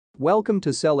Welcome to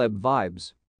Celeb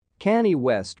Vibes. Kanye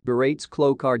West berates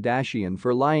Khloe Kardashian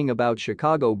for lying about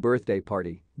Chicago birthday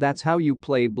party. That's how you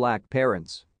play black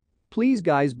parents. Please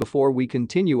guys, before we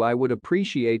continue, I would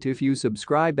appreciate if you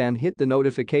subscribe and hit the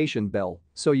notification bell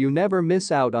so you never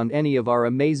miss out on any of our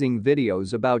amazing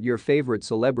videos about your favorite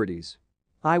celebrities.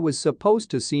 I was supposed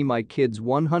to see my kids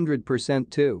 100%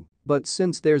 too, but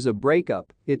since there's a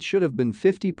breakup, it should have been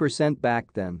 50%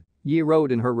 back then, Ye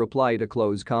wrote in her reply to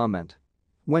Khloe's comment.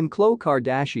 When Khloe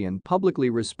Kardashian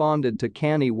publicly responded to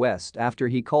Kanye West after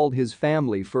he called his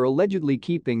family for allegedly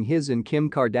keeping his and Kim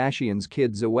Kardashian's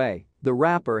kids away, the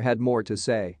rapper had more to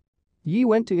say. Ye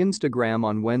went to Instagram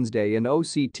on Wednesday in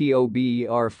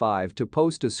October 5 to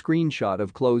post a screenshot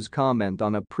of Khloe's comment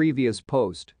on a previous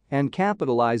post and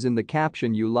capitalize in the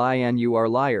caption, "You lie and you are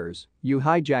liars, you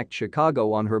hijacked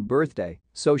Chicago on her birthday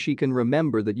so she can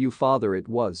remember that you father it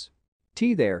was."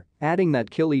 Thier, adding that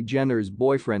Kylie Jenner's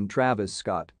boyfriend Travis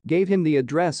Scott gave him the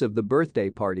address of the birthday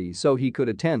party so he could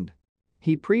attend.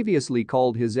 He previously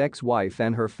called his ex-wife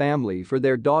and her family for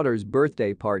their daughter's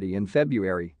birthday party in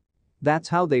February. That's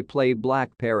how they play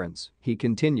black parents, he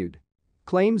continued.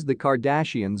 Claims the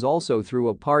Kardashians also threw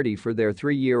a party for their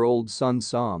 3-year-old son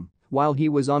Sam while he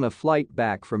was on a flight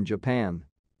back from Japan.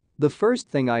 "The first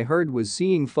thing I heard was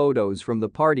seeing photos from the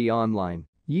party online,"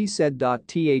 Ye said.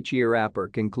 The rapper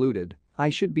concluded, "I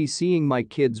should be seeing my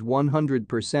kids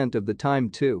 100% of the time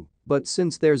too, but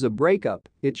since there's a breakup,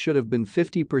 it should have been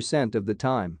 50% of the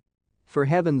time. For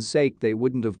heaven's sake, they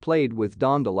wouldn't have played with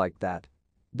Donda like that.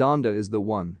 Donda is the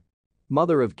one."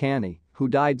 Mother of Kanye, who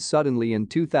died suddenly in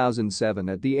 2007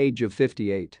 at the age of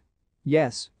 58.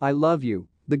 "Yes, I love you,"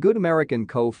 the Good American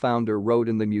co-founder wrote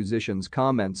in the musician's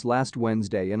comments last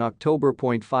Wednesday in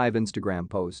October.5 Instagram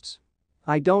posts.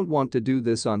 "I don't want to do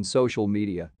this on social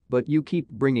media, but you keep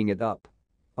bringing it up.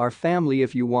 Our family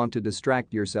if you want to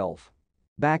distract yourself."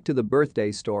 Back to the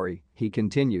birthday story, he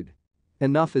continued.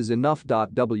 "Enough is enough.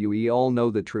 We all know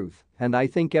the truth, and I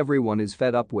think everyone is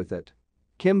fed up with it."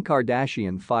 Kim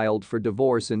Kardashian filed for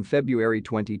divorce in February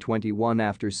 2021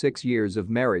 after 6 years of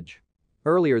marriage.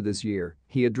 Earlier this year,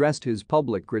 he addressed his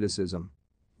public criticism.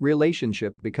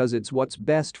 "Relationship because it's what's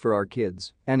best for our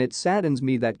kids, and it saddens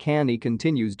me that Kanye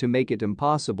continues to make it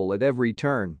impossible at every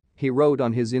turn," he wrote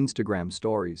on his Instagram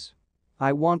stories.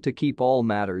 "I want to keep all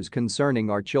matters concerning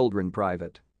our children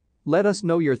private." Let us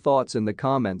know your thoughts in the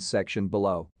comments section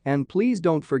below, and please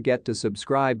don't forget to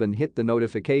subscribe and hit the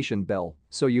notification bell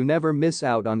so you never miss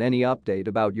out on any update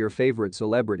about your favorite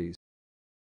celebrities.